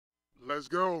Let's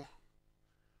go.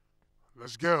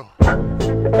 Let's go. What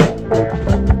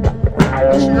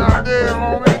you got there,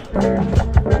 homie?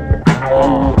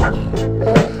 Oh,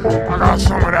 I got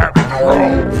some of that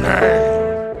propane.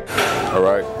 All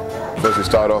right. First we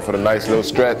start off with a nice little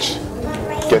stretch.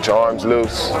 Get your arms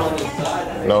loose.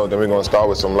 Then we're gonna start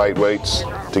with some light weights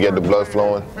to get the blood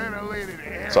flowing.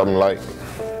 Something light.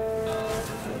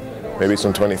 Maybe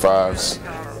some 25s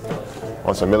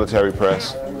on some military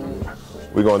press.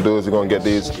 We're gonna do is we're gonna get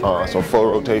these some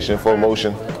full rotation, full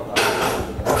motion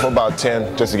for about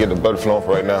 10, just to get the blood flowing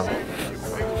for right now.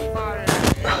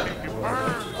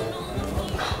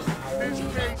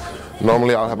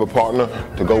 Normally I'll have a partner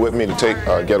to go with me to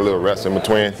get a little rest in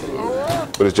between,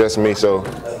 but it's just me, so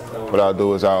what I'll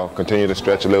do is I'll continue to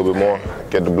stretch a little bit more,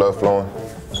 get the blood flowing.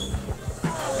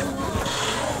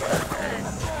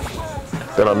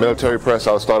 Then on military press,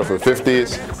 I'll start off with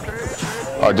 50s,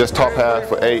 just top half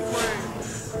for 8,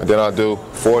 and then I'll do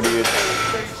 40s,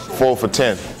 full for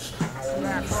 10.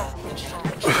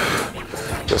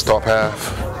 Just top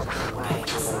half.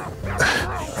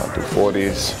 I'll do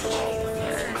 40s,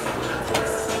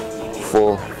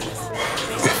 full.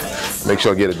 Make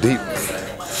sure I get it deep.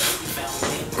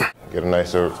 Get a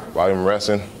nicer volume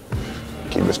resting.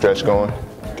 Keep the stretch going.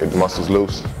 Get the muscles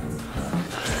loose.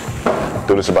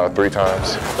 Do this about 3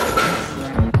 times.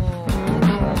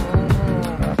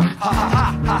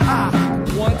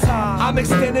 One time, I'm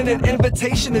extending an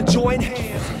invitation to join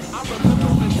hands.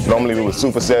 Normally we would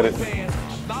superset it,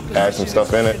 add some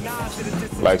stuff in it,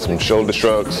 like some shoulder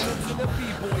shrugs,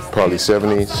 probably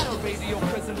 70s.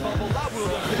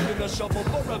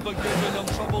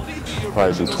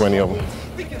 Probably do 20 of them.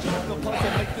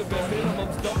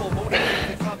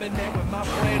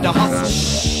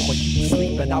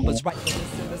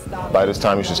 By this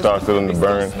time you should start feeling the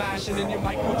burn.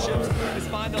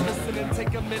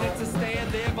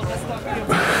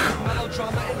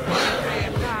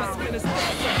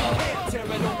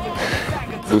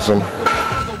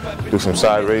 Do some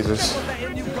side raises,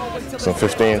 some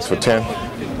 15s for 10.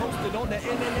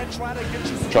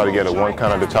 Try to get a 1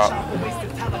 count at the top.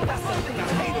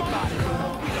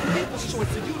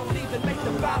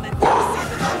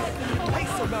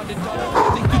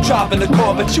 You driving the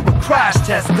car, but you a crash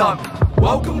test dummy.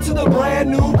 Welcome to the brand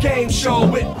new game show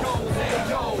with.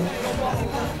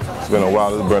 It's been a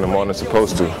while. It's burning more than it's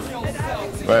supposed to.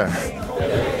 Man,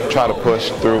 try to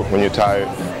push through when you're tired.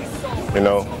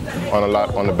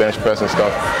 On the bench press and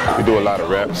stuff, we do a lot of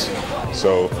reps.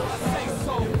 So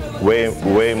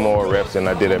way more reps than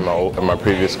I did at my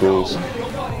previous schools.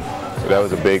 So that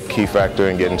was a big key factor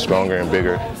in getting stronger and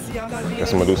bigger.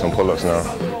 Guess I'm gonna do some pull-ups now.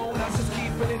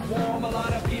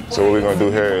 So what we're gonna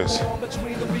do here is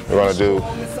we're gonna do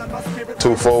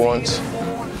 2 full ones,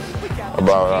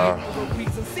 about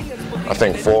I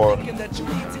think 4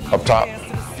 up top,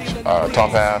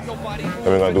 top half, and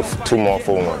we're gonna do 2 more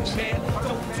full ones.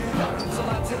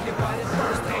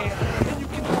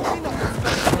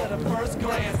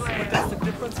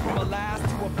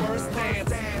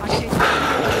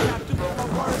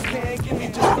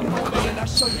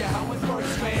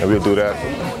 And we'll do that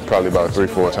probably about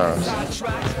 3-4 times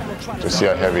to see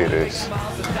how heavy it is.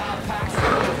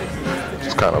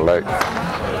 It's kind of light.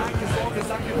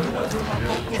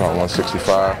 Try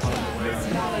 165.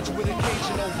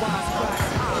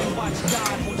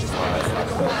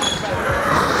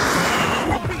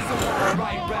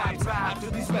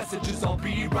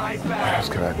 What else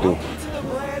can I do?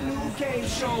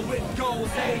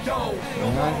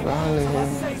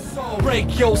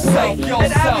 Break yourself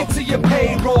and add me to your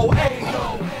payroll.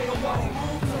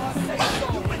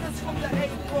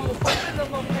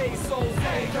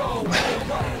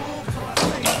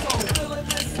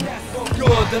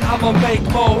 Good, then I'ma make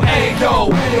more. Ayo,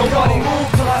 nobody move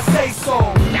till I say so.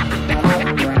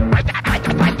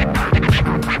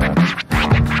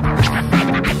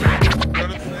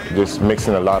 Just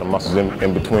mixing a lot of muscles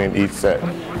in between each set.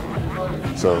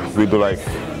 So we do like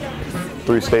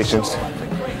 3 stations,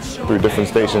 3 different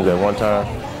stations at one time.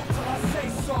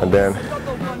 And then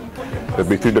there'll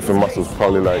be 3 different muscles,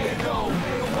 probably like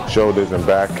shoulders and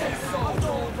back,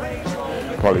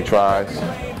 probably tries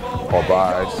or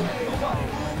buys.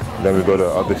 Then we go to the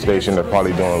other station, they're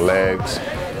probably doing legs,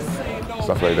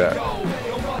 stuff like that.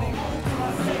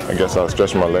 I guess I'll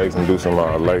stretch my legs and do some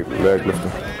leg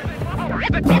lifting.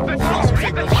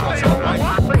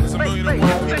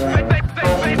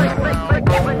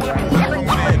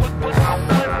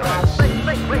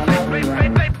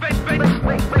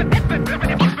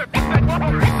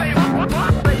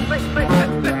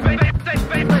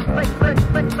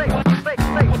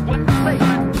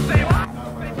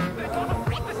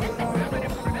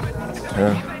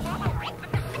 Yeah.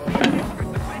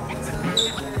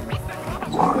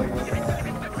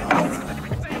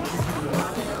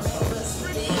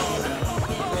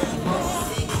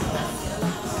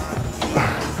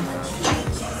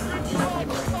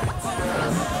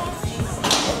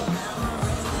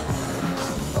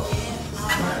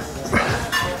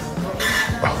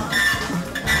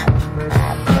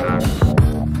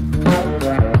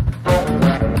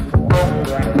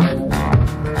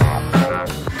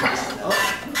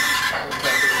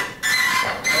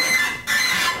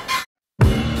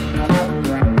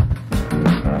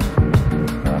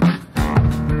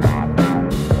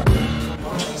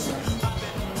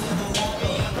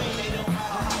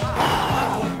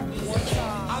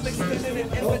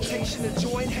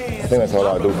 I think that's all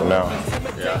I'll do for now.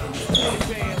 Yeah.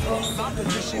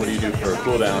 What do you do for a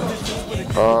cool down?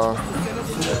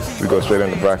 We go straight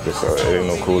into practice, so it ain't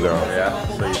no cool down. Yeah,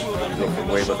 so you go from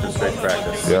weightlifting straight to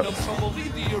practice.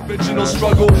 Yep. Original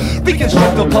struggle,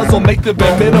 reconstruct the puzzle, make the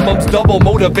bare minimums double,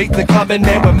 motivate the common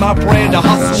man with my brand of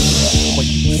hustle. When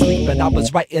you were sleeping, I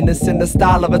was writing this in the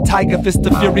style of a tiger fist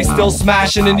of fury, still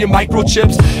smashing in your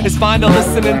microchips. It's fine to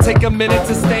listen and take a minute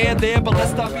to stand there, but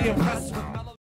let's not be impressed.